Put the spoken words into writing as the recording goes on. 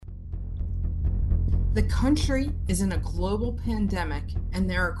The country is in a global pandemic, and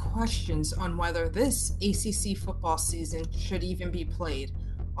there are questions on whether this ACC football season should even be played.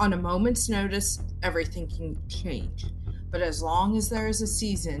 On a moment's notice, everything can change. But as long as there is a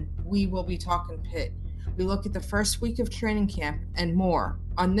season, we will be talking Pitt. We look at the first week of training camp and more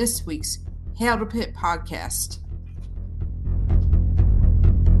on this week's Hail to Pitt podcast.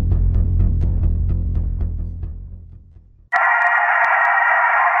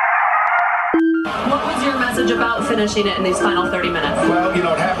 What was your message about finishing it in these final 30 minutes? Well, it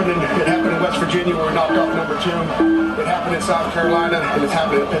happened in West Virginia where we knocked off number 2. It happened in South Carolina, and it's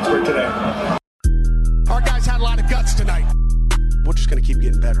happening in Pittsburgh today. Our guys had a lot of guts tonight. We're just going to keep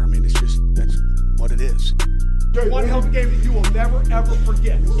getting better. I mean, that's what it is. One hell of a game that you will never, ever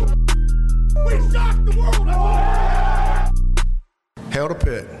forget. We shocked the world. Hail to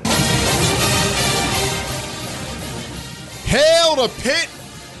Pitt. Hail to Pitt.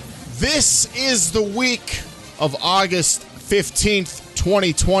 This is the week of August 15th,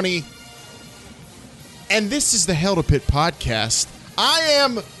 2020. And this is the Hail to Pitt podcast. I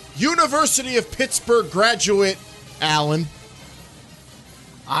am University of Pittsburgh graduate Alan.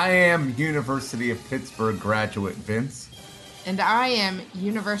 I am University of Pittsburgh graduate Vince. And I am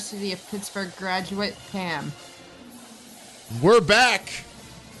University of Pittsburgh graduate Pam. We're back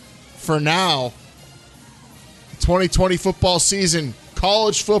for now. 2020 football season.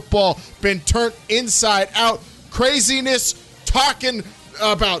 College football been turned inside out. Craziness, talking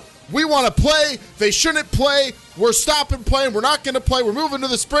about we want to play, they shouldn't play, we're stopping playing, we're not going to play, we're moving to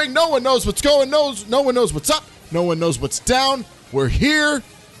the spring, no one knows what's going, no one knows what's up, no one knows what's down, we're here,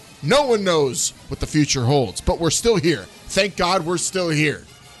 no one knows what the future holds, but we're still here. Thank God we're still here.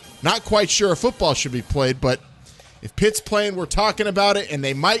 Not quite sure if football should be played, but if Pitt's playing, we're talking about it, and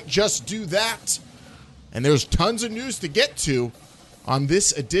they might just do that. And there's tons of news to get to on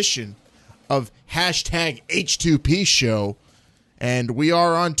this edition of hashtag H2P Show. And we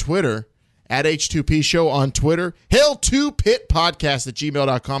are on Twitter, at H2P Show on Twitter. Hail2PittPodcast at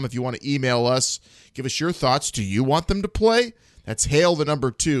gmail.com if you want to email us. Give us your thoughts. Do you want them to play? That's hail the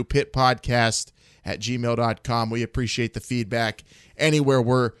number 2, PittPodcast at gmail.com. We appreciate the feedback anywhere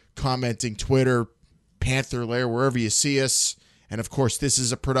we're commenting, Twitter, Panther Lair, wherever you see us. And, of course, this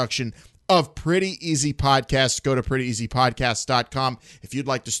is a production of Pretty Easy Podcasts. Go to prettyeasypodcast.com if you'd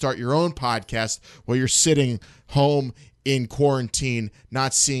like to start your own podcast while you're sitting home in quarantine,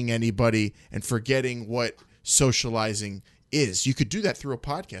 not seeing anybody, and forgetting what socializing is. You could do that through a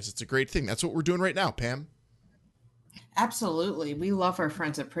podcast. It's a great thing. That's what we're doing right now, Pam. Absolutely. We love our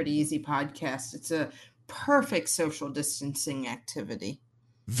friends at Pretty Easy Podcast. It's a perfect social distancing activity.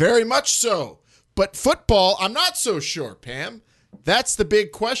 Very much so. But football, I'm not so sure, Pam. That's the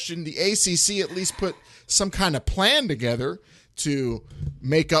big question. The ACC at least put some kind of plan together to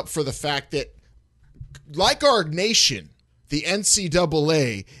make up for the fact that, like our nation, the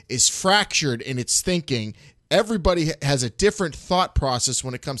NCAA is fractured in its thinking. Everybody has a different thought process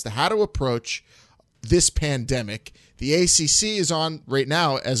when it comes to how to approach this pandemic. The ACC is on right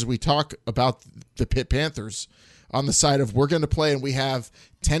now, as we talk about the Pitt Panthers, on the side of we're going to play, and we have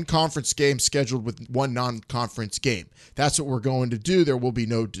 10 conference games scheduled with one non-conference game. That's what we're going to do. There will be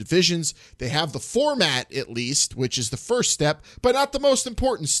no divisions. They have the format, at least, which is the first step, but not the most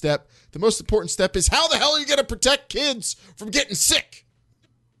important step. The most important step is how the hell are you going to protect kids from getting sick?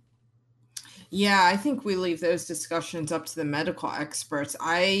 Yeah, I think we leave those discussions up to the medical experts.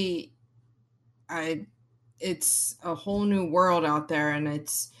 It's a whole new world out there, and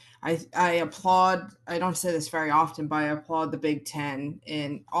I applaud, I don't say this very often, but I applaud the Big Ten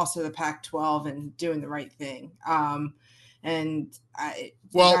and also the Pac-12 and doing the right thing.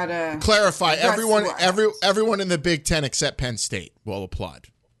 Clarify, everyone in the Big Ten except Penn State will applaud.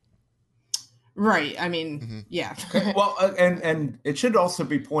 Right. I mean, yeah. Well, and it should also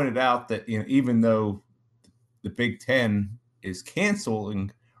be pointed out that, even though the Big Ten is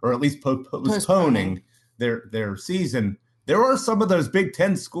canceling, or at least postponing their season, there are some of those Big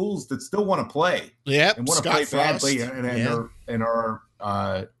Ten schools that still want to play. Yep, and want to play badly and are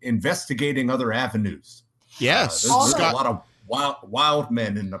investigating other avenues. Yes. There's a lot of wild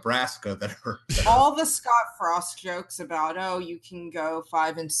men in Nebraska that are all the Scott Frost jokes about, you can go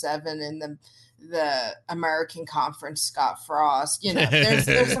 5-7 in the American Conference, Scott Frost.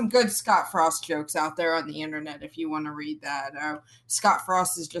 There's some good Scott Frost jokes out there on the internet if you want to read that. Scott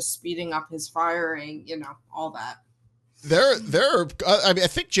Frost is just speeding up his firing, all that. I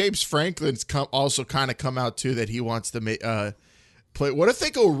think James Franklin's also kind of come out too that he wants to play. What if they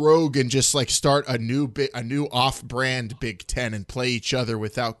go rogue and just like start a new off-brand Big Ten and play each other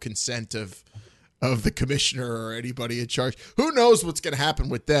without consent of of the commissioner or anybody in charge. Who knows what's going to happen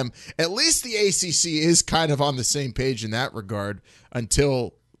with them? At least the ACC is kind of on the same page in that regard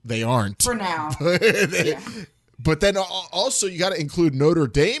until they aren't. For now. Yeah. But then also you got to include Notre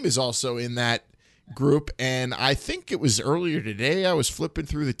Dame is also in that group. And I think it was earlier today I was flipping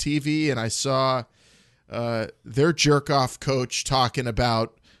through the TV and I saw their jerk-off coach talking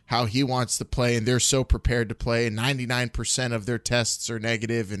about how he wants to play, and they're so prepared to play, and 99% of their tests are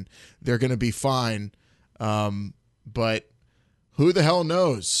negative, and they're going to be fine. But who the hell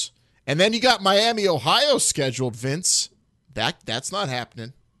knows? And then you got Miami, Ohio scheduled, Vince. That's not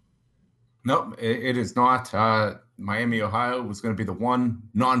happening. No, it is not. Miami, Ohio was going to be the one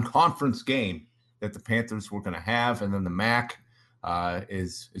non-conference game that the Panthers were going to have, and then the MAC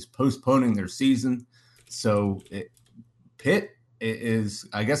is postponing their season. So Pitt is,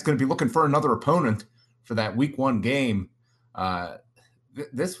 I guess, going to be looking for another opponent for that week 1 game.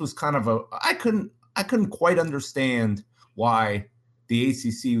 This was kind of I couldn't quite understand why the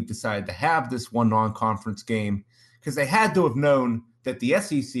ACC decided to have this one non-conference game, because they had to have known that the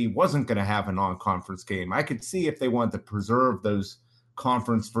SEC wasn't going to have a non-conference game. I could see if they wanted to preserve those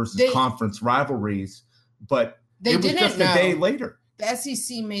conference versus conference rivalries, but it was just a day later. The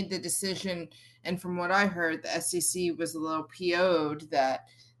SEC made the decision, and from what I heard, the SEC was a little PO'd that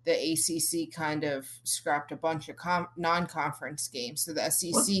the ACC kind of scrapped a bunch of non-conference games. So the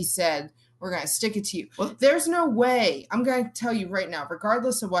SEC said, we're going to stick it to you. What? There's no way, I'm going to tell you right now,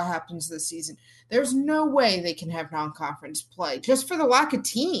 regardless of what happens this season, there's no way they can have non-conference play just for the lack of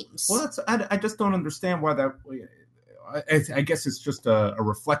teams. Well, I just don't understand why that. I guess it's just a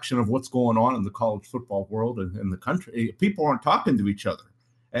reflection of what's going on in the college football world and in the country. People aren't talking to each other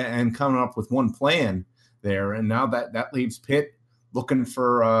and coming up with one plan there. And now that leaves Pitt looking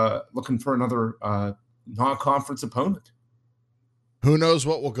for another non-conference opponent. Who knows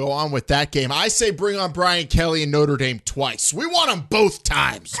what will go on with that game? I say bring on Brian Kelly and Notre Dame twice. We want them both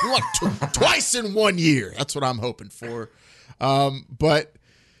times. We want twice in 1 year. That's what I'm hoping for. But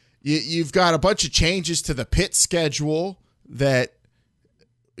you've got a bunch of changes to the Pitt schedule that,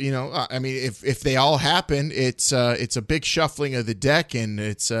 I mean, if they all happen, it's a big shuffling of the deck, and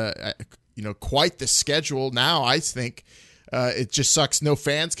it's quite the schedule now. I think it just sucks. No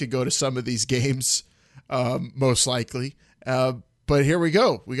fans could go to some of these games, most likely. But here we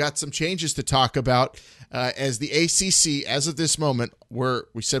go. We got some changes to talk about as the ACC, as of this moment,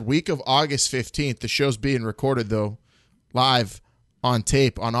 we said week of August 15th. The show's being recorded, though, live on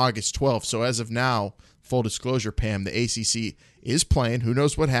tape on August 12th. So as of now, full disclosure, Pam, the ACC is playing. Who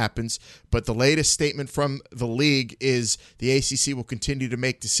knows what happens? But the latest statement from the league is the ACC will continue to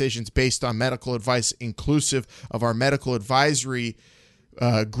make decisions based on medical advice, inclusive of our medical advisory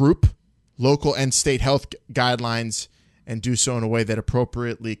group, local and state health guidelines, and do so in a way that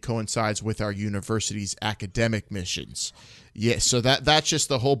appropriately coincides with our university's academic missions. Yeah, so that's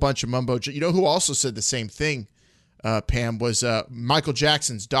just a whole bunch of mumbo. You know who also said the same thing, Pam, was Michael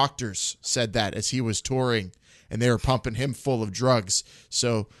Jackson's doctors said that as he was touring, and they were pumping him full of drugs.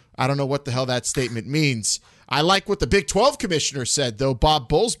 So I don't know what the hell that statement means. I like what the Big 12 commissioner said, though. Bob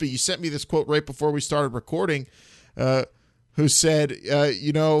Bowlesby, you sent me this quote right before we started recording, who said,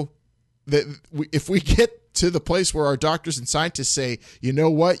 that if we get to the place where our doctors and scientists say, you know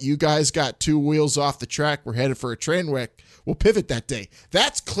what, you guys got 2 wheels off the track, we're headed for a train wreck, we'll pivot that day.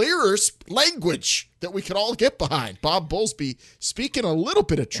 That's clearer language that we can all get behind. Bob Bowlesby speaking a little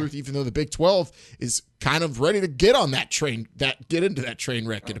bit of truth, even though the Big 12 is kind of ready to get on that train, get into that train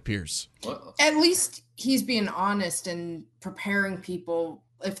wreck, it appears. At least he's being honest and preparing people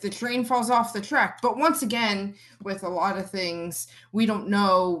if the train falls off the track. But once again, with a lot of things, we don't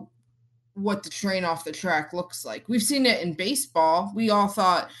know what the train off the track looks like. We've seen it in baseball. We all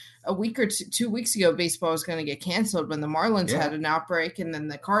thought a week or 2 weeks ago baseball was going to get canceled when the Marlins had an outbreak, and then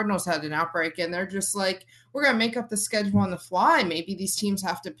the Cardinals had an outbreak, and they're just like, we're going to make up the schedule on the fly. Maybe these teams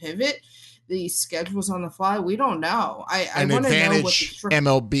have to pivot the schedules on the fly. We don't know. I want to know what the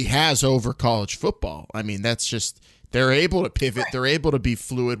MLB has over college football. I mean, that's just, they're able to pivot. Right. They're able to be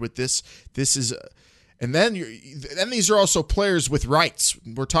fluid with this. This is and then these are also players with rights.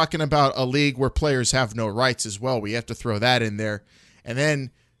 We're talking about a league where players have no rights as well. We have to throw that in there. And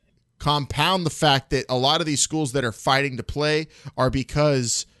then compound the fact that a lot of these schools that are fighting to play are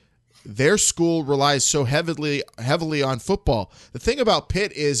because their school relies so heavily on football. The thing about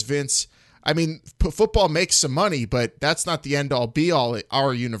Pitt is, Vince, I mean, football makes some money, but that's not the end-all, be-all at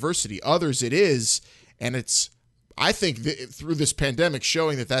our university. Others it is, and I think through this pandemic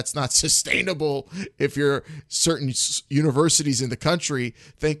showing that that's not sustainable if you're certain universities in the country.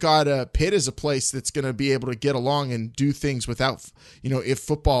 Thank God Pitt is a place that's going to be able to get along and do things without, if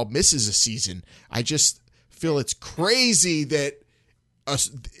football misses a season. I just feel it's crazy that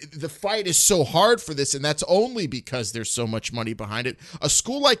the fight is so hard for this, and that's only because there's so much money behind it. A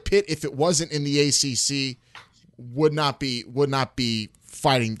school like Pitt, if it wasn't in the ACC, would not be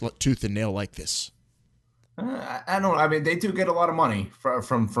fighting tooth and nail like this. I don't. I mean, they do get a lot of money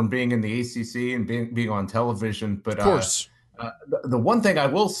from being in the ACC and being on television. But of course, the one thing I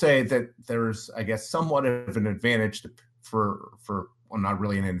will say that there's, I guess, somewhat of an advantage for well, not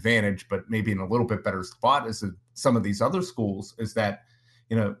really an advantage, but maybe in a little bit better spot as some of these other schools is that,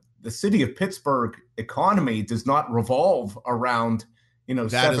 the city of Pittsburgh economy does not revolve around, 7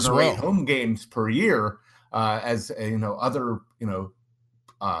 or 8 home games per year, as other,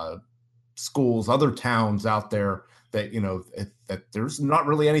 schools, other towns out there that, that there's not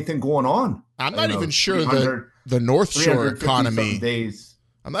really anything going on. I'm not even sure the North Shore economy days.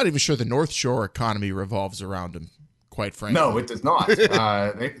 I'm not even sure the North Shore economy revolves around them, quite frankly. No, it does not.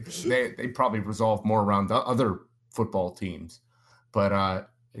 They probably revolve more around other football teams. But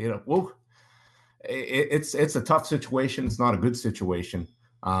it's a tough situation. It's not a good situation.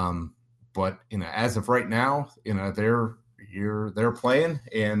 But as of right now, they're playing,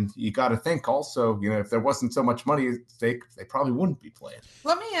 and you got to think also, if there wasn't so much money, they probably wouldn't be playing.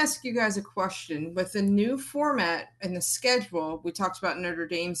 Let me ask you guys a question. With the new format and the schedule, we talked about Notre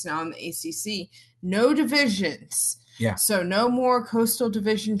Dame's now in the ACC, no divisions. Yeah. So no more Coastal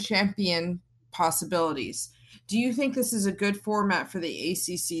Division champion possibilities. Do you think this is a good format for the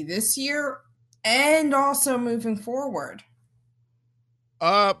ACC this year and also moving forward?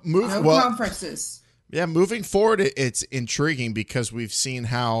 Conferences. Yeah, moving forward, it's intriguing because we've seen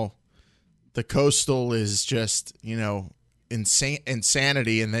how the Coastal is just,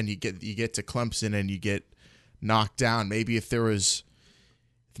 insanity, and then you get to Clemson and you get knocked down. Maybe if there was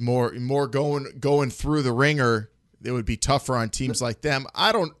more going through the ringer, it would be tougher on teams like them.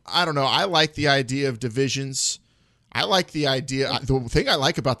 I don't know. I like the idea of divisions. I like the idea. The thing I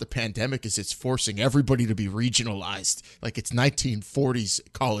like about the pandemic is it's forcing everybody to be regionalized. Like it's 1940s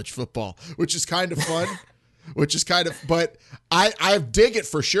college football, which is kind of fun. But I dig it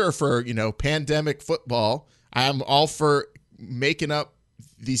for sure for, pandemic football. I'm all for making up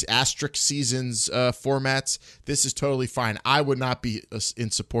these asterisk seasons formats. This is totally fine. I would not be in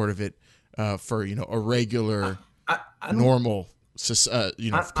support of it for, a regular, normal,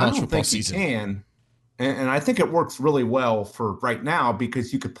 college football season. You can. And I think it works really well for right now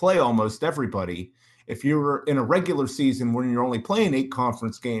because you could play almost everybody. If you were in a regular season when you're only playing 8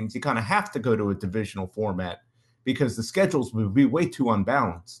 conference games, you kind of have to go to a divisional format because the schedules would be way too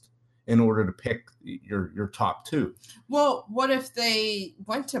unbalanced in order to pick your top 2. Well, what if they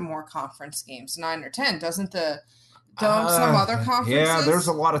went to more conference games, 9 or 10? Don't some other conferences? Yeah, there's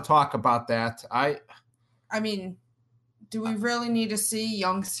a lot of talk about that. I mean, do we really need to see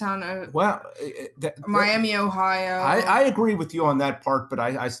Youngstown, Miami, Ohio? I agree with you on that part, but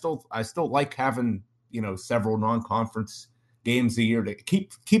I still like having several non-conference games a year to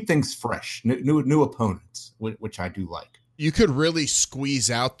keep things fresh, new opponents, which I do like. You could really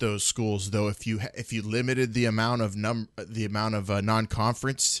squeeze out those schools though if you limited the amount of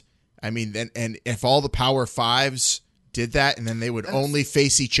non-conference. I mean, and if all the Power Fives did that, and then they would only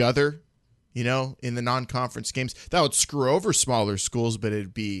face each other. In the non-conference games, that would screw over smaller schools, but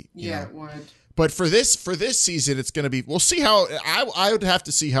it'd be, it would. But for this season, it's going to be, we'll see how, I would have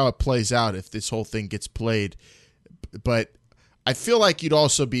to see how it plays out if this whole thing gets played. But I feel like you'd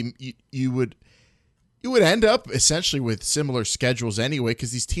also be, you would end up essentially with similar schedules anyway,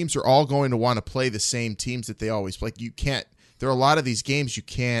 because these teams are all going to want to play the same teams that they always play. There are a lot of these games you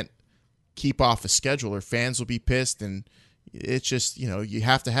can't keep off a schedule or fans will be pissed, and it's just, you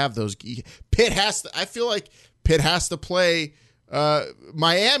have to have those. I feel like Pitt has to play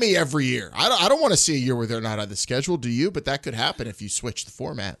Miami every year. I don't want to see a year where they're not on the schedule, do you? But that could happen if you switch the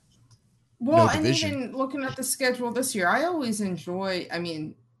format. Well, and even looking at the schedule this year, I always enjoy,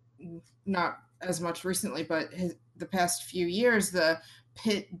 not as much recently, but the past few years, the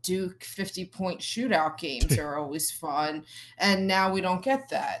Pitt-Duke 50-point shootout games are always fun. And now we don't get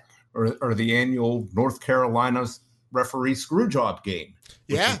that. Or the annual North Carolina's referee screwjob game,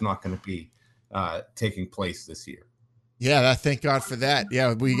 which is not going to be taking place this year. Yeah, thank God for that.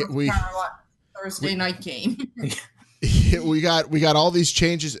 Yeah, we Thursday night game. we got all these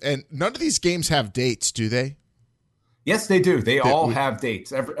changes, and none of these games have dates, do they? Yes, they do. They all have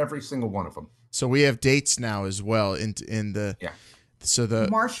dates. Every single one of them. So we have dates now as well in the. Yeah. So the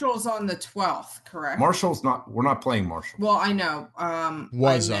Marshall's on the 12th, correct? We're not playing Marshall. Well, I know.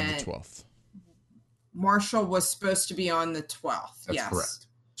 Was on the 12th. Marshall was supposed to be on the 12th. That's yes. correct.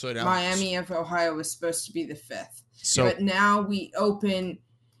 So Miami of Ohio was supposed to be the 5th. So, but now we open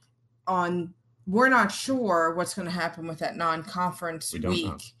on, we're not sure what's going to happen with that non-conference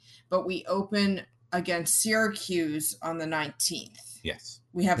week, but we open against Syracuse on the 19th. Yes.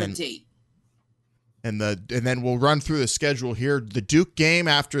 We have a date. And then we'll run through the schedule here. The Duke game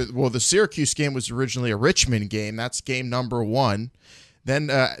the Syracuse game was originally a Richmond game. That's game number 1. Then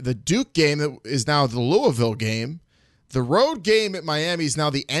the Duke game is now the Louisville game. The road game at Miami is now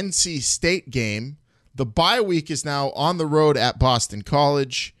the NC State game. The bye week is now on the road at Boston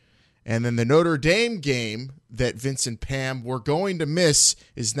College. And then the Notre Dame game that Vince and Pam were going to miss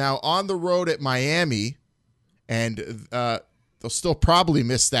is now on the road at Miami. And they'll still probably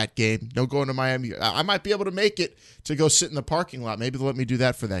miss that game. No going to Miami. I might be able to make it to go sit in the parking lot. Maybe they'll let me do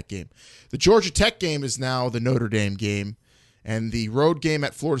that for that game. The Georgia Tech game is now the Notre Dame game. And the road game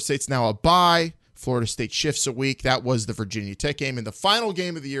at Florida State's now a bye. Florida State shifts a week. That was the Virginia Tech game. And the final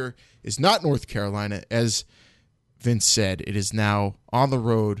game of the year is not North Carolina. As Vince said, it is now on the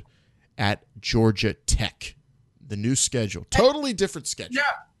road at Georgia Tech. The new schedule. Totally different schedule. Yeah.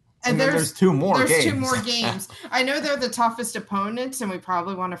 And there's two more games. There's 2 more games. I know they're the toughest opponents, and we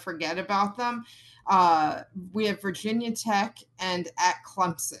probably want to forget about them. We have Virginia Tech and at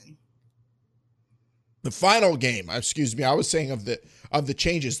Clemson. The final game, excuse me, I was saying of the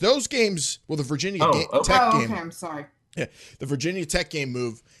changes. Those games, well, the Virginia Tech game. Okay, I'm sorry. Yeah, the Virginia Tech game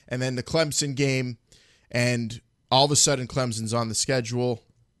move, and then the Clemson game, and all of a sudden Clemson's on the schedule.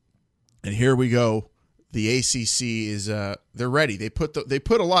 And here we go. The ACC is they're ready. They put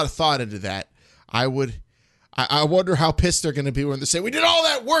a lot of thought into that. I wonder how pissed they're going to be when they say we did all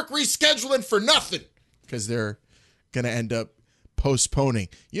that work rescheduling for nothing, because they're going to end up postponing.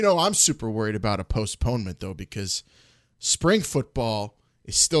 I'm super worried about a postponement though, because spring football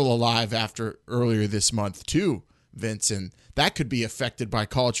is still alive after earlier this month too, Vince, and that could be affected by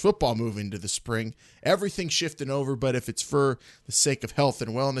college football moving to the spring. Everything's shifting over, but if it's for the sake of health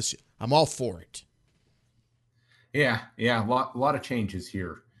and wellness, I'm all for it. Yeah, a lot of changes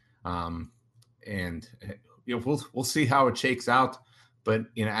here, and we'll see how it shakes out. But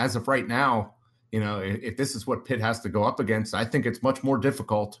as of right now, if this is what Pitt has to go up against, I think it's much more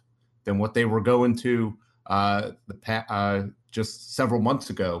difficult than what they were going to just several months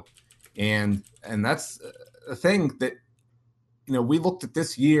ago, and that's a thing that we looked at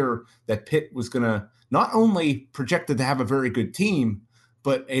this year, that Pitt was going to not only projected to have a very good team,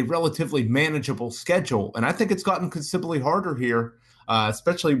 but a relatively manageable schedule. And I think it's gotten considerably harder here,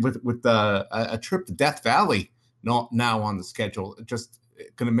 especially with a trip to Death Valley now on the schedule. Just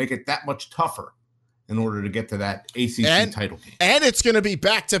going to make it that much tougher in order to get to that ACC title game. And it's going to be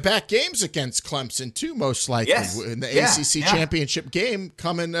back-to-back games against Clemson, too, most likely. Yes. In the ACC championship game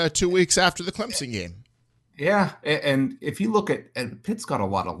coming 2 weeks after the Clemson game. Yeah, and if you look at Pitt's got a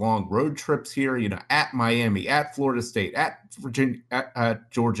lot of long road trips here, at Miami, at Florida State, at Virginia,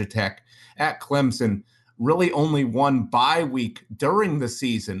 at Georgia Tech, at Clemson, really only one bye week during the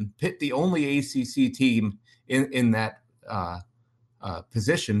season. Pitt, the only ACC team in that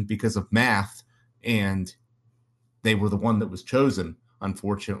position because of math, and they were the one that was chosen,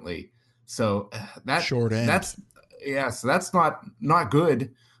 unfortunately. So that short end. So that's not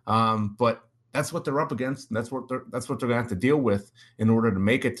good. But that's what they're up against, and that's what they're going to have to deal with in order to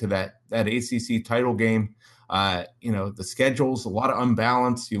make it to that ACC title game. The schedule's a lot of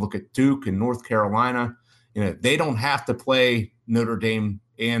unbalance. You look at Duke and North Carolina. They don't have to play Notre Dame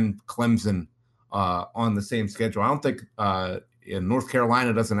and Clemson on the same schedule. I don't think North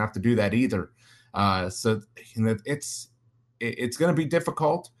Carolina doesn't have to do that either. So it's going to be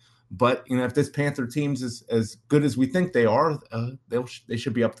difficult. But if this Panther team's as good as we think they are, they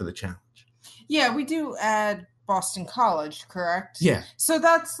should be up to the challenge. Yeah, we do add Boston College, correct? Yeah. So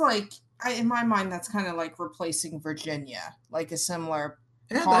that's in my mind, that's kind of like replacing Virginia, like a similar.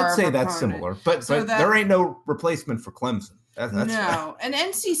 Yeah, I'd say that's similar, but there ain't no replacement for Clemson. That's no, and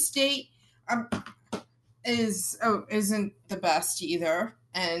NC State isn't the best either,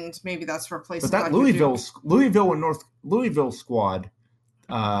 and maybe that's replacing. But that Louisville squad.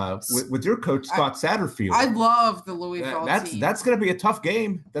 With your coach Scott Satterfield, I love the Louisville team. That's going to be a tough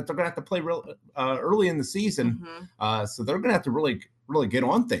game that they're going to have to play early in the season. Mm-hmm. So they're going to have to really get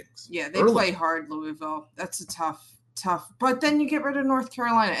on things. Yeah, they play hard, Louisville. That's a tough. But then you get rid of North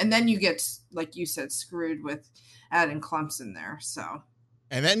Carolina, and then you get, like you said, screwed with adding Clemson there. So,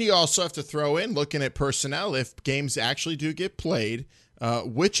 and then you also have to throw in, looking at personnel, if games actually do get played,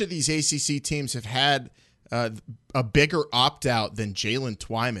 which of these ACC teams have had a bigger opt-out than Jalen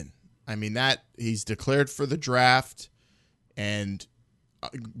Twyman. I mean, that he's declared for the draft and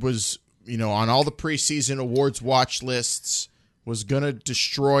was, on all the preseason awards watch lists, was going to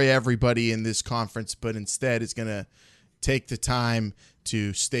destroy everybody in this conference, but instead is going to take the time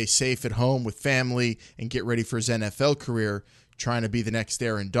to stay safe at home with family and get ready for his NFL career, trying to be the next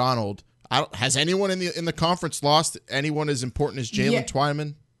Aaron Donald. Has anyone in the conference lost anyone as important as Jalen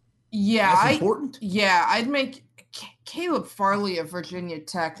Twyman? Yeah, important. I'd make Caleb Farley of Virginia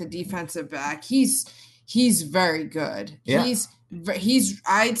Tech, the defensive back. He's very good. Yeah. He's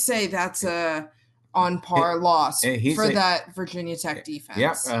I'd say that's a on par loss for that Virginia Tech defense.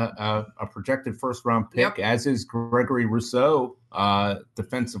 Yeah, a projected first-round pick, as is Gregory Rousseau,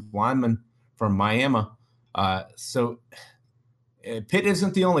 defensive lineman from Miami. So Pitt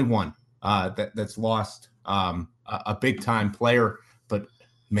isn't the only one that's lost a big-time player, but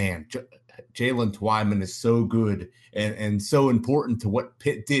man, Jalen Twyman is so good and so important to what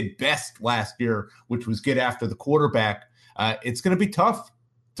Pitt did best last year, which was get after the quarterback. It's going to be tough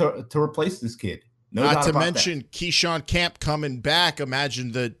to replace this kid. Not to mention Keyshawn Camp coming back.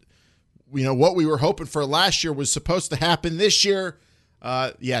 Imagine what we were hoping for last year was supposed to happen this year.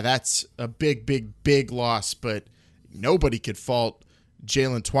 That's a big loss, but nobody could fault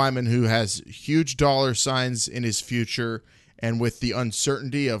Jalen Twyman, who has huge dollar signs in his future, and with the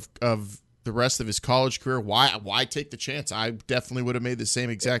uncertainty of the rest of his college career, why take the chance? I definitely would have made the same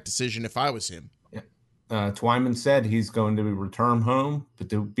exact decision if I was him. Twyman said he's going to return home, but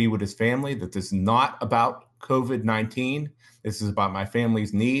to be with his family, that this is not about COVID-19. This is about my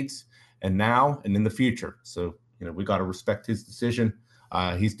family's needs and now and in the future. So, we got to respect his decision.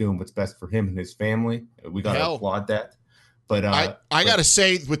 He's doing what's best for him and his family. We got to applaud that. But I got to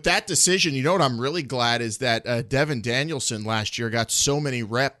say, with that decision, what I'm really glad is that Devin Danielson last year got so many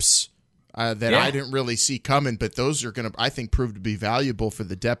reps I didn't really see coming, but those are going to, I think, prove to be valuable for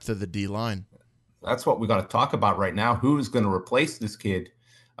the depth of the D-line. That's what we got to talk about right now. Who is going to replace this kid,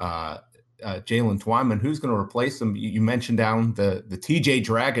 Jalen Twyman? Who's going to replace him? You mentioned down the TJ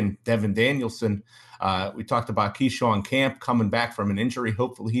Dragon, Devin Danielson. We talked about Keyshawn Camp coming back from an injury.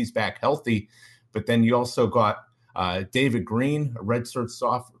 Hopefully he's back healthy. But then you also got David Green, a redshirt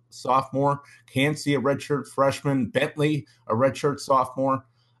sophomore. Cansey, a redshirt freshman. Bentley, a redshirt sophomore.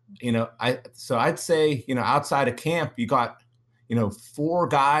 I'd say, outside of Camp, you got, 4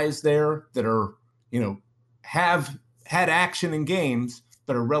 guys there that are, have had action in games,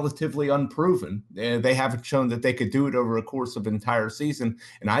 but are relatively unproven. They haven't shown that they could do it over a course of an entire season.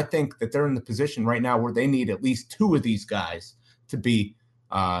 And I think that they're in the position right now where they need at least 2 of these guys to be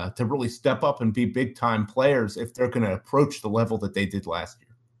to really step up and be big time players if they're going to approach the level that they did last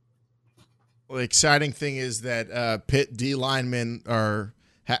year. Well, the exciting thing is that Pitt D linemen are,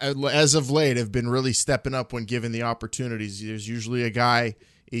 as of late, have been really stepping up when given the opportunities. There's usually a guy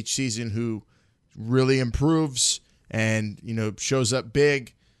each season who really improves and, shows up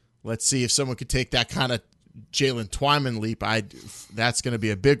big. Let's see if someone could take that kind of Jalen Twyman leap. That's going to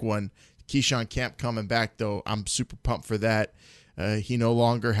be a big one. Keyshawn Camp coming back, though, I'm super pumped for that. He no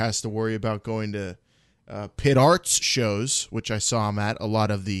longer has to worry about going to Pitt Arts shows, which I saw him at, a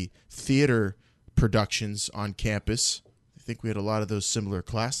lot of the theater productions on campus. I think we had a lot of those similar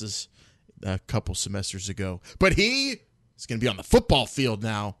classes a couple semesters ago. But he is going to be on the football field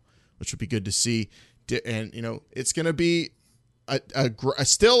now, which would be good to see. And, it's going to be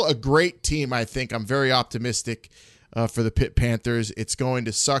still a great team, I think. I'm very optimistic for the Pitt Panthers. It's going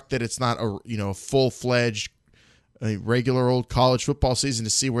to suck that it's not a full-fledged, regular old college football season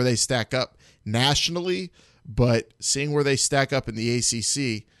to see where they stack up nationally. But seeing where they stack up in the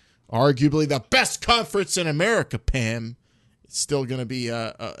ACC, arguably the best conference in America, Pam, it's still going to be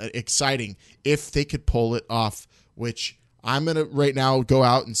exciting if they could pull it off, which I'm going to right now go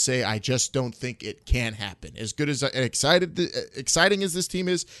out and say I just don't think it can happen. As good as exciting as this team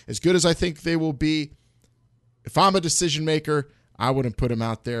is, as good as I think they will be, if I'm a decision maker, I wouldn't put them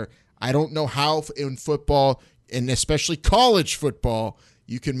out there. I don't know how in football, and especially college football,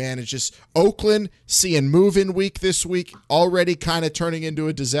 you can manage this. Oakland seeing move-in week this week, already kind of turning into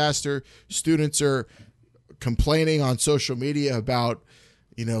a disaster. Students are complaining on social media about,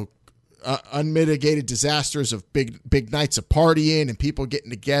 unmitigated disasters of big nights of partying and people getting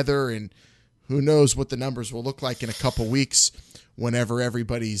together, and who knows what the numbers will look like in a couple weeks whenever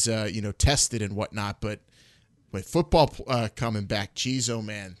everybody's tested and whatnot. But with football coming back, geez, oh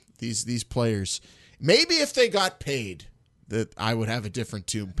man, these players, maybe if they got paid, that I would have a different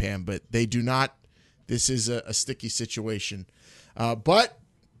tune, Pam, but they do not. This is a sticky situation, but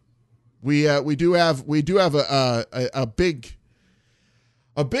we do have a big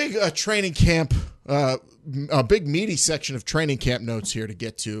training camp a big meaty section of training camp notes here to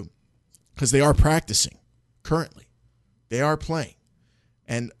get to, because they are practicing currently. They are playing.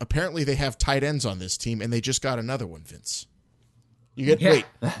 And apparently they have tight ends on this team, and they just got another one, Vince. Wait,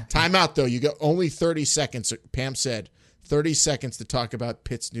 time out, though. You got only 30 seconds. Pam said 30 seconds to talk about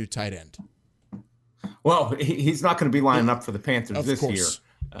Pitt's new tight end. Well, he's not going to be lining up for the Panthers this year.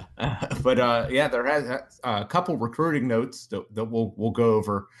 But there has a couple recruiting notes that we'll go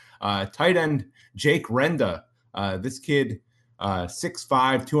over. Tight end Jake Renda. This kid,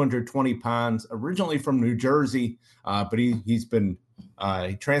 6'5", 220 pounds, originally from New Jersey, but he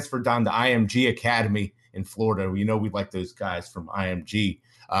transferred down to IMG Academy in Florida. We like those guys from IMG.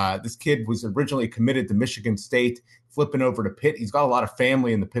 This kid was originally committed to Michigan State, flipping over to Pitt. He's got a lot of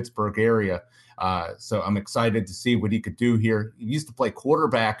family in the Pittsburgh area. So I'm excited to see what he could do here. He used to play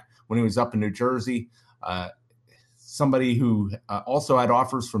quarterback when he was up in New Jersey. Somebody who also had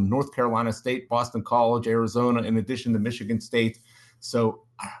offers from North Carolina State, Boston College, Arizona, in addition to Michigan State. So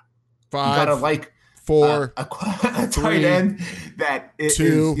you got to like a tight end that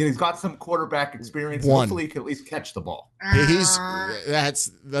he's got some quarterback experience. Hopefully he can at least catch the ball. Let's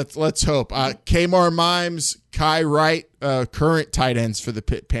hope. Kmar Mimes, Kai Wright, current tight ends for the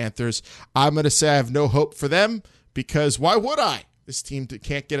Pitt Panthers. I'm going to say I have no hope for them, because why would I? This team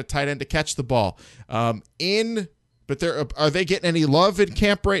can't get a tight end to catch the ball. But are they getting any love in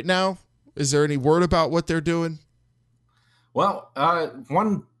camp right now? Is there any word about what they're doing? Well,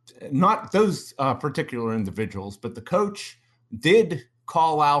 not those particular individuals, but the coach did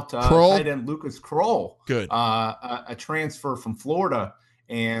call out tight end Lucas Kroll. Good. A transfer from Florida.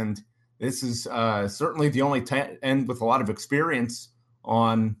 And this is certainly the only tight end with a lot of experience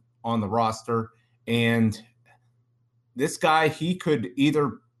on the roster. And this guy, he could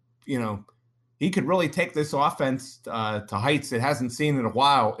either, he could really take this offense to heights it hasn't seen in a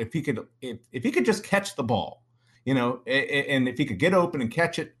while if he could just catch the ball, and if he could get open and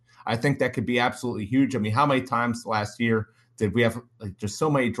catch it. I think that could be absolutely huge. I mean, how many times last year did we have just so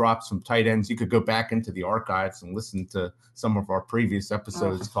many drops from tight ends? You could go back into the archives and listen to some of our previous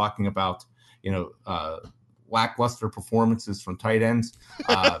episodes talking about, lackluster performances from tight ends.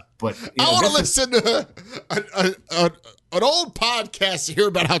 But I want to listen to an old podcast to hear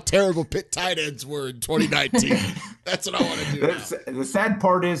about how terrible Pitt tight ends were in 2019. That's what I want to do. The sad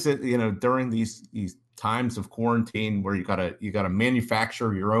part is that during these times of quarantine where you gotta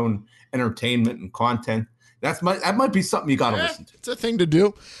manufacture your own entertainment and content, that might be something you gotta listen to. It's a thing to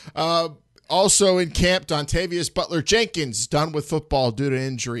do. Also in camp, Dontavius Butler-Jenkins done with football due to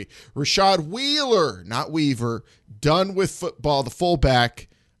injury. Rashad Wheeler, not Weaver, done with football. The fullback,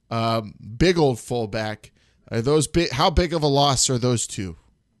 big old fullback. Are those big? How big of a loss are those two,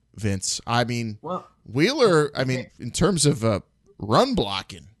 Vince? I mean, Wheeler. I mean, in terms of run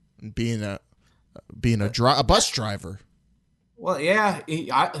blocking and being a bus driver. Well, yeah,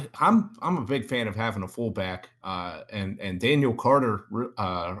 I'm a big fan of having a fullback, and Daniel Carter,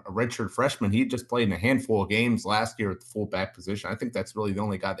 a redshirt freshman, he just played in a handful of games last year at the fullback position. I think that's really the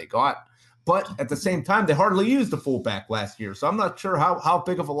only guy they got. But at the same time, they hardly used the fullback last year, so I'm not sure how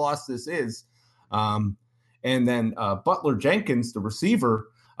big of a loss this is. And then Butler Jenkins, the receiver,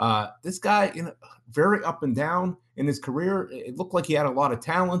 this guy, very up and down in his career. It looked like he had a lot of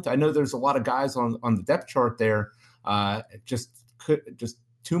talent. I know there's a lot of guys on the depth chart there. Just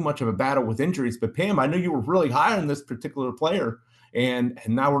too much of a battle with injuries. But Pam, I know you were really high on this particular player, and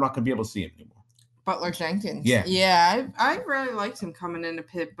now we're not going to be able to see him anymore. Butler Jenkins. Yeah. I really liked him coming into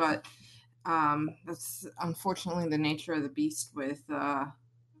Pitt, but that's unfortunately the nature of the beast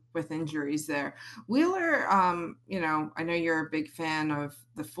with injuries there. Wheeler, I know you're a big fan of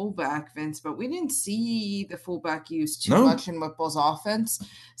the fullback, Vince, but we didn't see the fullback used too much in Whipple's offense.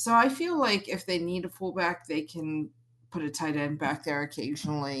 So I feel like if they need a fullback, they can put a tight end back there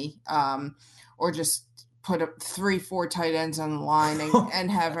occasionally, or just put up 3-4 tight ends on the line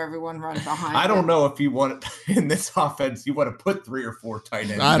and have everyone run behind. I don't know if you want in this offense, you want to put 3 or 4 tight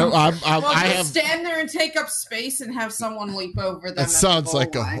ends. I don't. Stand there and take up space and have someone leap over them. That sounds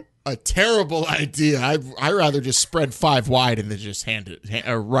like a terrible idea. I rather just spread 5 wide and then just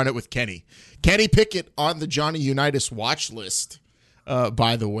run it with Kenny. Kenny Pickett on the Johnny Unitas watch list,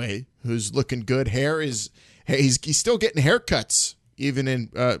 by the way, who's looking good. He's still getting haircuts. Even in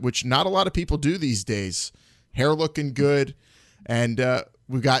which not a lot of people do these days. Hair looking good. And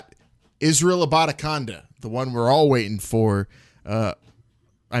we got Israel Abanikanda, the one we're all waiting for.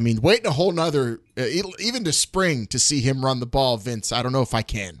 Waiting a whole nother, even to spring to see him run the ball, Vince. I don't know if I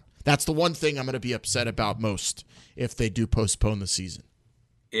can. That's the one thing I'm going to be upset about most if they do postpone the season.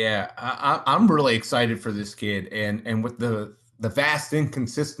 Yeah, I'm really excited for this kid. And with the the vast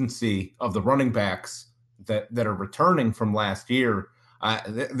inconsistency of the running backs that are returning from last year,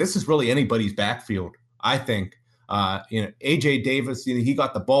 this is really anybody's backfield, I think. AJ Davis, he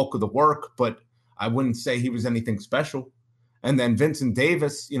got the bulk of the work, but I wouldn't say he was anything special. And then Vincent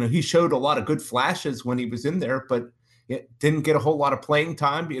Davis, he showed a lot of good flashes when he was in there, but it didn't get a whole lot of playing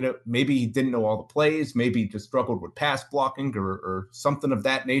time. Maybe he didn't know all the plays. Maybe he just struggled with pass blocking or something of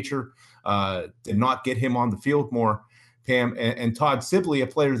that nature. Did not get him on the field more, Pam. And Todd Sibley, a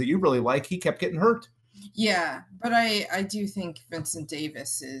player that you really like, he kept getting hurt. Yeah, but I do think Vincent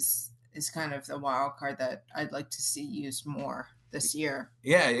Davis is kind of the wild card that I'd like to see used more this year.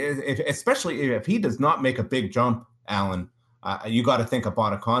 Yeah, especially if he does not make a big jump, Alan. You got to think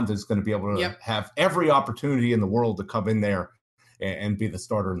Abanikanda is going to be able to have every opportunity in the world to come in there and be the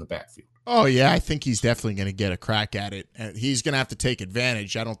starter in the backfield. Oh, yeah, I think he's definitely going to get a crack at it. And he's going to have to take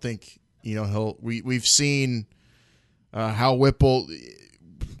advantage. I don't think, we've seen how Whipple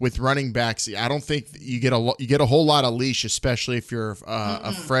with running backs. I don't think you get a whole lot of leash, especially if you're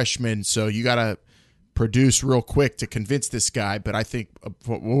a freshman. So you got to produce real quick to convince this guy. But I think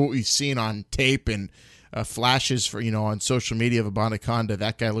what we've seen on tape and flashes for on social media of Abanikanda,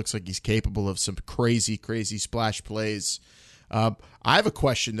 that guy looks like he's capable of some crazy splash plays. I have a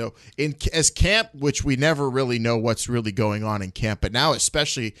question though. As camp, which we never really know what's really going on in camp, but now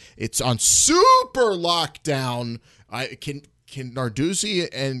especially it's on super lockdown. Can Narduzzi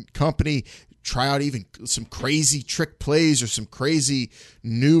and company try out even some crazy trick plays or some crazy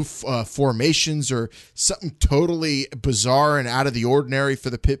new formations or something totally bizarre and out of the ordinary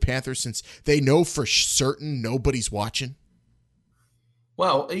for the Pitt Panthers, since they know for certain nobody's watching?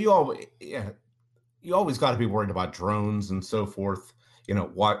 Well, you always got to be worried about drones and so forth,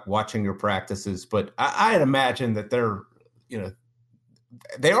 watching your practices. But I'd imagine that they are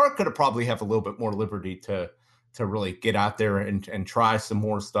going to probably have a little bit more liberty to really get out there and try some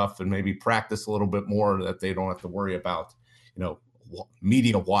more stuff and maybe practice a little bit more, that they don't have to worry about,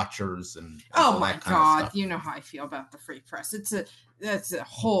 media watchers and oh my God, you know how I feel about the Free Press. That's a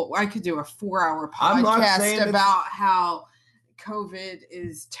whole, I could do a 4-hour podcast about how COVID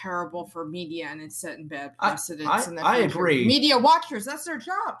is terrible for media and it's setting bad precedents. I agree. Media watchers, that's their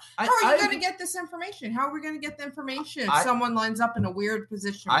job. How are you going to get this information? How are we going to get the information if someone lines up in a weird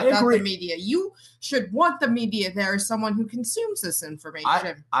position without the media? You should want the media there as someone who consumes this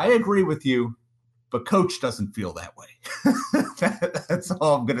information. I agree with you, but Coach doesn't feel that way. That's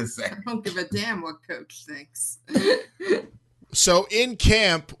all I'm going to say. I don't give a damn what Coach thinks. So in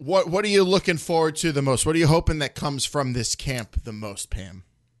camp, what are you looking forward to the most? What are you hoping that comes from this camp the most, Pam?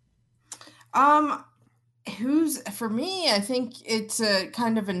 For me, I think it's a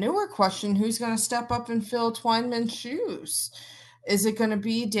kind of a newer question. Who's going to step up and fill Twyman's shoes? Is it going to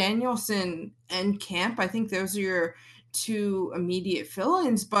be Danielson and Camp? I think those are your two immediate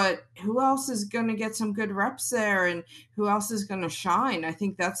fill-ins, but who else is going to get some good reps there and who else is going to shine? I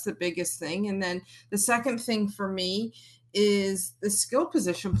think that's the biggest thing. And then the second thing for me is the skill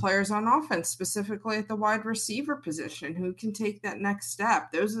position players on offense, specifically at the wide receiver position, who can take that next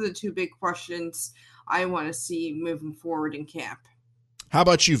step. Those are the two big questions I want to see moving forward in camp. How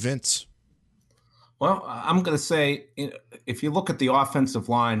about you, Vince? Well, I'm going to say, if you look at the offensive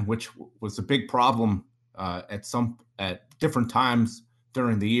line, which was a big problem at different times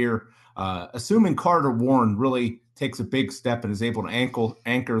during the year, assuming Carter Warren really takes a big step and is able to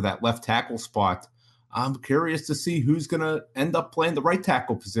anchor that left tackle spot, I'm curious to see who's going to end up playing the right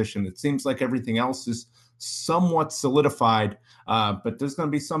tackle position. It seems like everything else is somewhat solidified, but there's going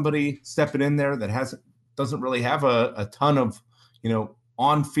to be somebody stepping in there that doesn't really have a ton of,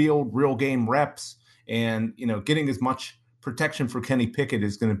 on-field real game reps, and, getting as much protection for Kenny Pickett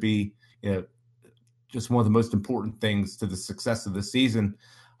is going to be, just one of the most important things to the success of the season.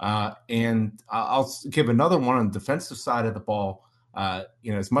 And I'll give another one on the defensive side of the ball.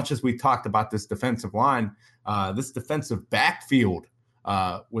 As much as we talked about this defensive line, this defensive backfield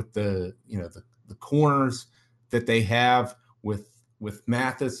with the corners that they have with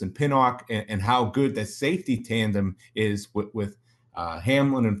Mathis and Pinnock, and how good the safety tandem is with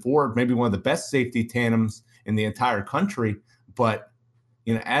Hamlin and Ford, maybe one of the best safety tandems in the entire country. But,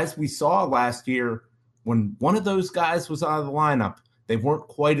 as we saw last year, when one of those guys was out of the lineup, they weren't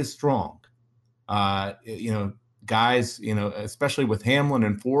quite as strong. Guys, especially with Hamlin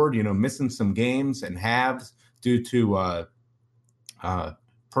and Ford, missing some games and halves due to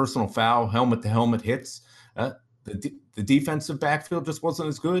personal foul, helmet-to-helmet hits. The defensive backfield just wasn't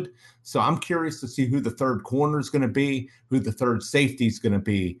as good. So I'm curious to see who the third corner is going to be, who the third safety is going to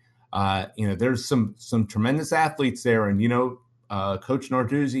be. There's some tremendous athletes there. And, Coach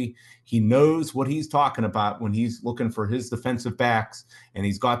Narduzzi, he knows what he's talking about when he's looking for his defensive backs, and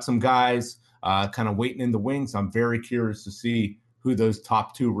he's got some guys kind of waiting in the wings. I'm very curious to see who those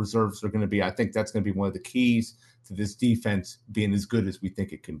top 2 reserves are going to be. I think that's going to be one of the keys to this defense being as good as we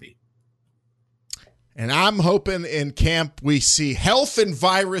think it can be. And I'm hoping in camp we see health and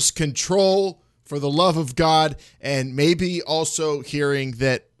virus control, for the love of God, and maybe also hearing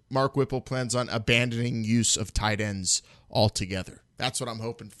that Mark Whipple plans on abandoning use of tight ends altogether. That's what I'm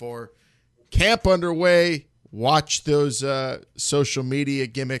hoping for. Camp underway. Watch those social media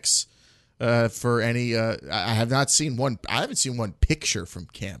gimmicks for any. I have not seen one. I haven't seen one picture from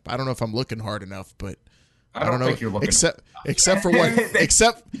camp. I don't know if I'm looking hard enough, but I don't know. Think you're looking except for what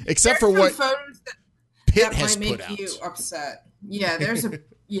except for what Pitt has put out. That might make you upset. Yeah, there's a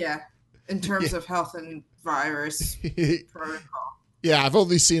in terms of health and virus protocol. Yeah, I've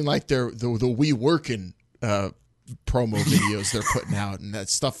only seen like the We Workin' promo videos they're putting out and that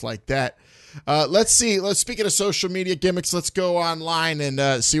stuff like that. Let's see. Speaking of social media gimmicks, let's go online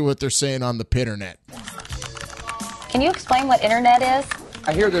and see what they're saying on the Pitternet. Can you explain what internet is?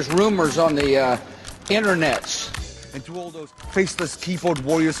 I hear there's rumors on the internets. And to all those faceless keyboard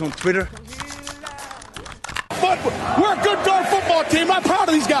warriors on Twitter. But we're a good darn football team. I'm proud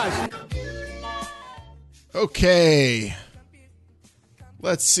of these guys. Okay.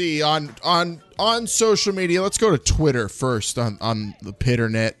 Let's see on social media. Let's go to Twitter first on the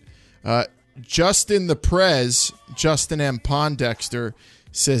Pitternet. Justin the Prez, Justin M. Pondexter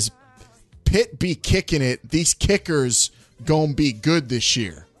says, Pitt be kicking it. These kickers gonna be good this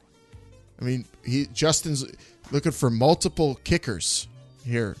year. I mean, Justin's looking for multiple kickers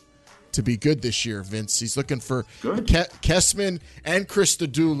here to be good this year, Vince. He's looking for Kessman and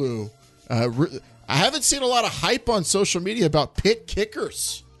Christodoulou. I haven't seen a lot of hype on social media about Pitt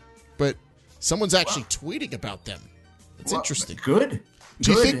kickers, but someone's actually tweeting about them. It's interesting. Good.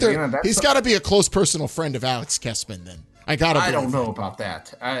 Do you think he's got to be a close personal friend of Alex Kessman then? I don't know about that.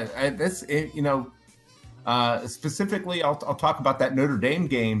 Specifically, I'll talk about that Notre Dame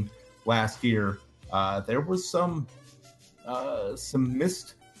game last year. There was some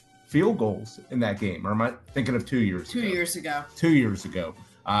missed field goals in that game. Or am I thinking of 2 years ago? 2 years ago. 2 years ago.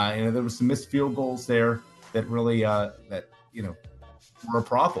 There was some missed field goals there that really were a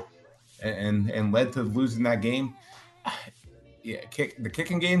problem and led to losing that game. Yeah, the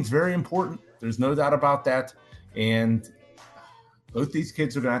kicking game is very important. There's no doubt about that. And both these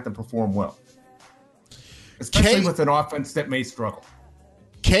kids are going to have to perform well, especially with an offense that may struggle.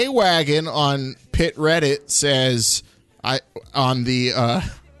 K-Wagon on Pitt Reddit says, on the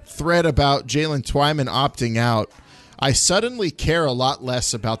thread about Jalen Twyman opting out, I suddenly care a lot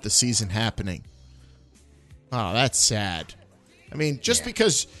less about the season happening. Oh, that's sad. I mean,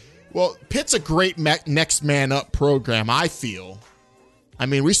 because, Pitt's a great next man up program, I feel. I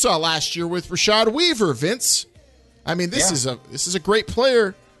mean, we saw last year with Rashad Weaver, Vince. I mean, this is a great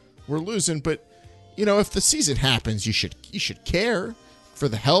player. We're losing, but if the season happens, you should care for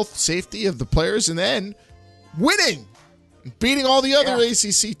the health, safety of the players, and then winning, beating all the other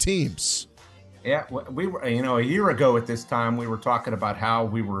ACC teams. Yeah, we were, a year ago at this time, we were talking about how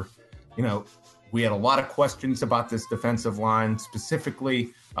we were, we had a lot of questions about this defensive line,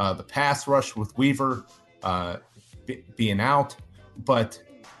 specifically the pass rush with Weaver being out. But,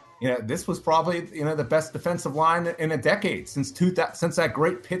 this was probably, the best defensive line in a decade since that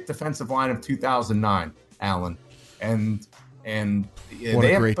great Pitt defensive line of 2009, Alan. And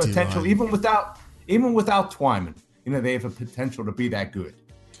they have potential, even without Twyman, they have a potential to be that good.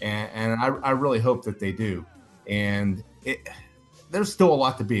 And I really hope that they do. And there's still a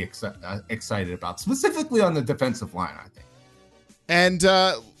lot to be excited about, specifically on the defensive line, I think. And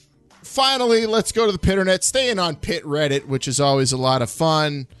finally, let's go to the Pitternet, staying on Pitt Reddit, which is always a lot of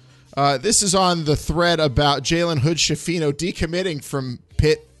fun. This is on the thread about Jalen Hood-Schifino decommitting from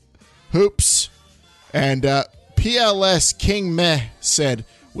Pitt Hoops. And PLS King Meh said,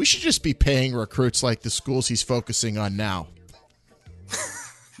 we should just be paying recruits like the schools he's focusing on now.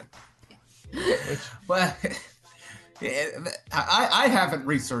 Well, I haven't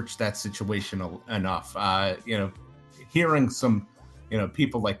researched that situation enough. Hearing some,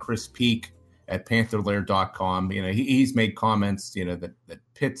 people like Chris Peak at PantherLair.com, he's made comments, that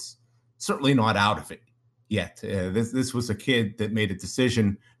Pitt's certainly not out of it yet. This was a kid that made a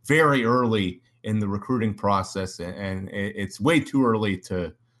decision very early in the recruiting process, and it's way too early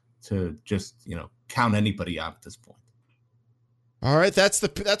to just, count anybody out at this point. All right, that's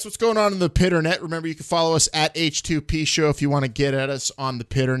what's going on in the Pitternet. Remember, you can follow us at H2P Show if you want to get at us on the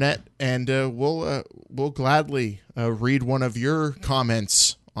Pitternet, and we'll gladly read one of your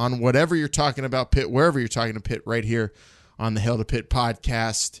comments on whatever you're talking about Pitt, wherever you're talking to Pitt, right here on the Hail to Pitt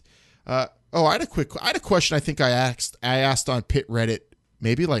podcast. I had a question I think I asked on Pitt Reddit,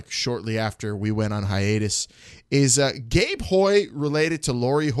 maybe like shortly after we went on hiatus. Is Gabe Hoy related to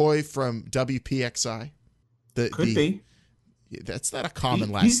Lori Hoy from WPXI? Could be. That's not a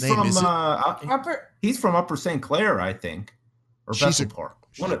common last name, is it? He's from Upper St. Clair, I think, or Bethel Park.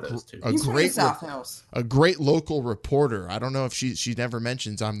 One of those two. He's from the South Hills. A great local reporter. I don't know if she never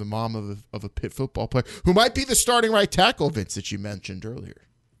mentions I'm the mom of a Pitt football player who might be the starting right tackle, Vince, that you mentioned earlier.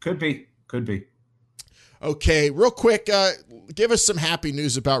 Could be. Okay, real quick, give us some happy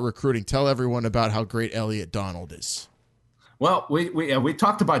news about recruiting. Tell everyone about how great Elliot Donald is. Well, we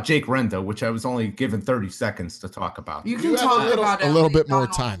talked about Jake Rendo, which I was only given 30 seconds to talk about. You can talk about a little bit more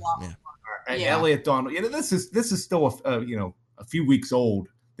time. Yeah. Elliot Donald. This is still a few weeks old,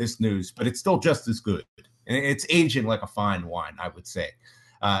 this news, but it's still just as good, and it's aging like a fine wine, I would say.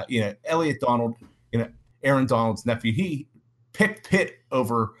 Elliot Donald, Aaron Donald's nephew, he picked Pitt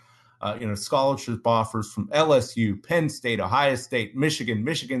over scholarship offers from LSU, Penn State, Ohio State,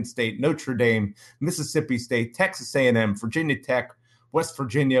 Michigan State, Notre Dame, Mississippi State, Texas A&M, Virginia Tech, West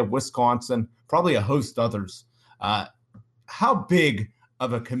Virginia, Wisconsin, probably a host others. How big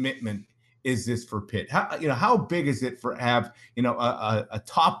of a commitment is this for Pitt? How big is it for have a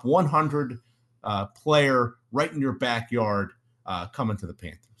top 100 player right in your backyard coming to the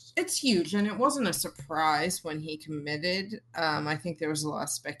Panthers? It's huge, and it wasn't a surprise when he committed. I think there was a lot of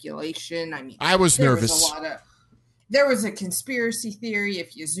speculation. I was nervous. There was a conspiracy theory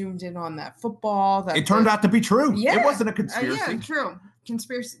if you zoomed in on that football. It turned out to be true. Yeah. It wasn't a conspiracy. True.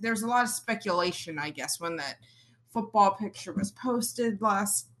 Conspiracy. There's a lot of speculation, I guess, when that football picture was posted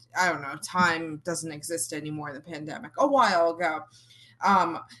last, time doesn't exist anymore, the pandemic, a while ago.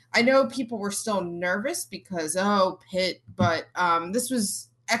 I know people were still nervous because, Pitt, but this was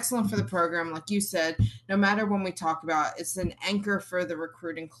excellent for the program. Like you said, no matter when we talk about, it's an anchor for the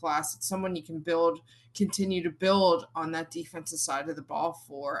recruiting class. It's someone you can continue to build on that defensive side of the ball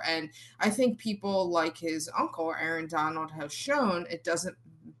for. And I think people like his uncle, Aaron Donald, have shown it doesn't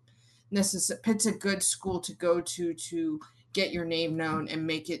necessarily, Pitt's a good school to go to get your name known and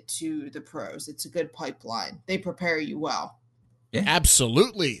make it to the pros. It's a good pipeline. They prepare you well. Yeah,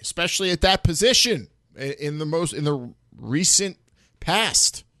 absolutely, especially at that position in the recent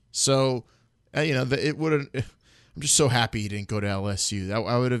past. So, it would have. I'm just so happy he didn't go to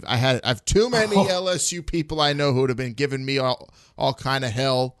LSU. I have too many LSU people I know who would have been giving me all kind of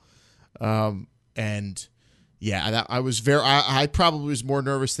hell. And yeah, I probably was more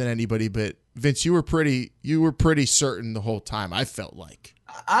nervous than anybody. But Vince, you were pretty certain the whole time. I felt like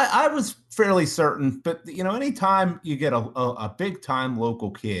I was fairly certain. But anytime you get a big time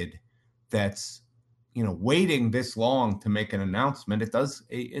local kid that's waiting this long to make an announcement, it does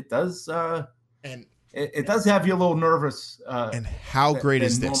have you a little nervous. And how great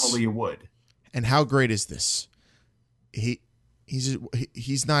is this? Normally you would. And how great is this?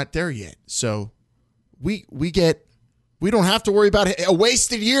 He's not there yet. So we don't have to worry about a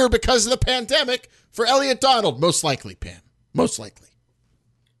wasted year because of the pandemic for Elliot Donald. Most likely, Pam. Most likely.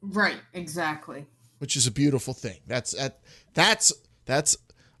 Right. Exactly. Which is a beautiful thing. That's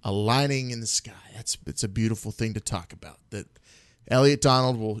a lining in the sky. It's a beautiful thing to talk about. That Elliot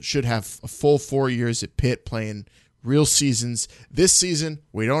Donald should have a full 4 years at Pitt playing real seasons. This season,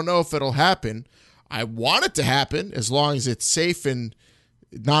 we don't know if it'll happen. I want it to happen as long as it's safe and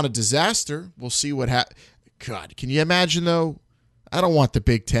not a disaster. We'll see what happens. God, can you imagine, though? I don't want the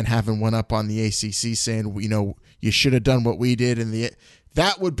Big Ten having one up on the ACC saying, you should have done what we did.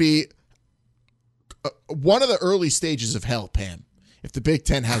 That would be one of the early stages of hell, Pam. If the Big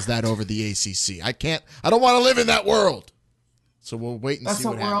Ten has that over the ACC, I don't want to live in that world. So we'll wait and see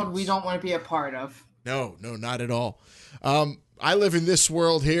what happens. That's a world we don't want to be a part of. No, not at all. I live in this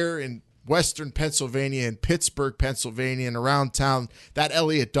world here in Western Pennsylvania and Pittsburgh, Pennsylvania, and around town. That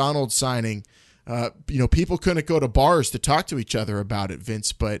Elliot Donald signing, people couldn't go to bars to talk to each other about it,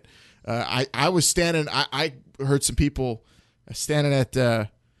 Vince. But I was standing. I heard some people standing at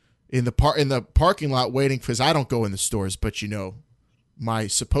in the parking lot waiting because I don't go in the stores, but my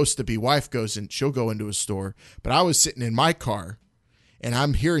supposed to be wife goes and she'll go into a store. But I was sitting in my car and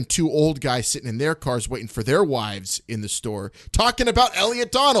I'm hearing two old guys sitting in their cars waiting for their wives in the store talking about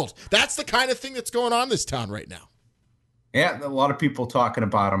Elliot Donald. That's the kind of thing that's going on in this town right now. Yeah, a lot of people talking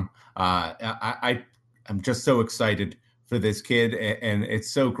about him. I'm just so excited for this kid, and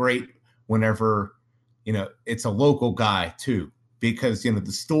it's so great whenever it's a local guy too, because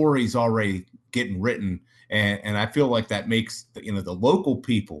the story's already getting written. And I feel like that makes the local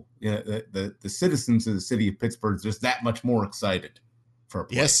people, the citizens of the city of Pittsburgh, just that much more excited for a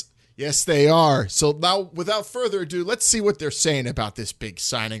play. Yes, they are. So now, without further ado, let's see what they're saying about this big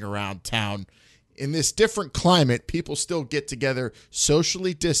signing around town. In this different climate, people still get together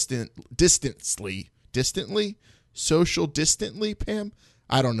socially distantly, Pam?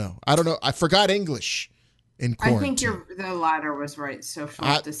 I don't know. I forgot English in quarantine. I think the latter was right.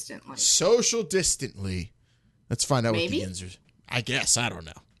 Social distantly. Social distantly. Let's find out Maybe? what the ends are. I guess. I don't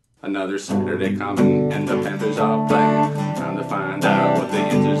know. Another Saturday coming, and the Panthers are playing. Time to find out what the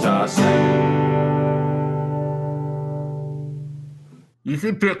answers are saying. You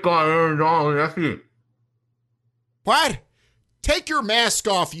see Pitt got Aaron Donald, nephew. What? Take your mask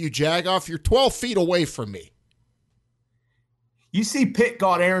off, you Jagoff. You're 12 feet away from me. You see Pitt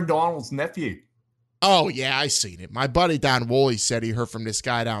got Aaron Donald's nephew. Oh, yeah, I seen it. My buddy Don Woolley said he heard from this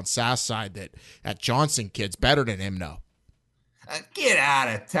guy down South Side that Johnson kid's better than him now. Get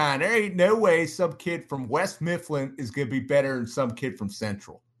out of town. There ain't no way some kid from West Mifflin is going to be better than some kid from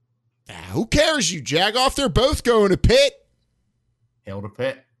Central. Who cares, you Jagoff? They're both going to Pitt. Hail to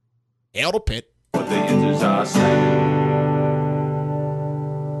Pitt. Hail to Pitt. What the answers are saying.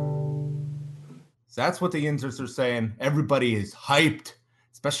 So that's what the Yinzers are saying. Everybody is hyped,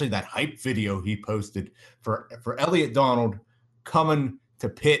 especially that hype video he posted for Elliott Donald coming to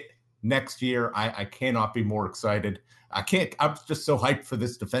Pitt next year. I cannot be more excited. I'm just so hyped for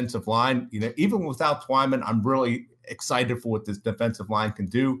this defensive line. You know, even without Twyman, I'm really excited for what this defensive line can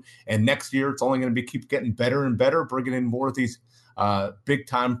do. And next year, it's only going to keep getting better and better, bringing in more of these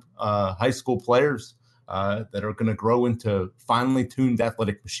big-time high school players that are going to grow into finely tuned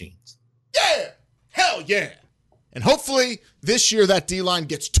athletic machines. Yeah! Hell yeah! And hopefully this year that D-line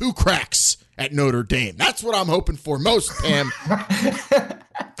gets 2 cracks at Notre Dame. That's what I'm hoping for most, Pam.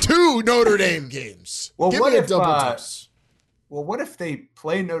 2 Notre Dame games. Well, Give me a double dose. Well, what if they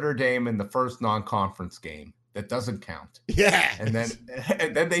play Notre Dame in the first non-conference game? That doesn't count. Yeah. And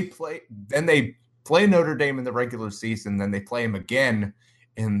then they play Notre Dame in the regular season, then they play them again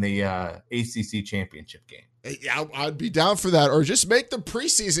in the ACC championship game. I'd be down for that. Or just make them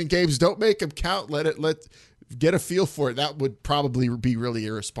preseason games. Don't make them count. Let get a feel for it. That would probably be really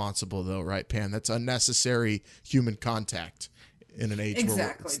irresponsible, though, right, Pam? That's unnecessary human contact in an age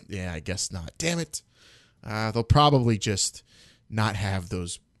exactly. Yeah, I guess not. Damn it. They'll probably just not have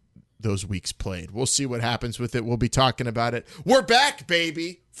those weeks played. We'll see what happens with it. We'll be talking about it. We're back,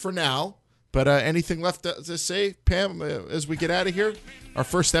 baby, for now. But anything left to say, Pam, as we get out of here? Our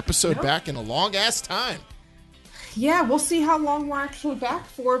first episode back in a long-ass time. Yeah, we'll see how long we're actually back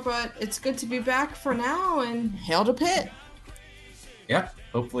for, but it's good to be back for now, and hail to Pitt. Yep.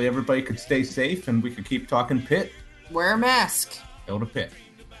 Hopefully everybody could stay safe, and we could keep talking Pitt. Wear a mask. Hail to Pitt.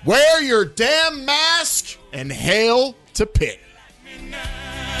 Wear your damn mask, and hail to Pitt.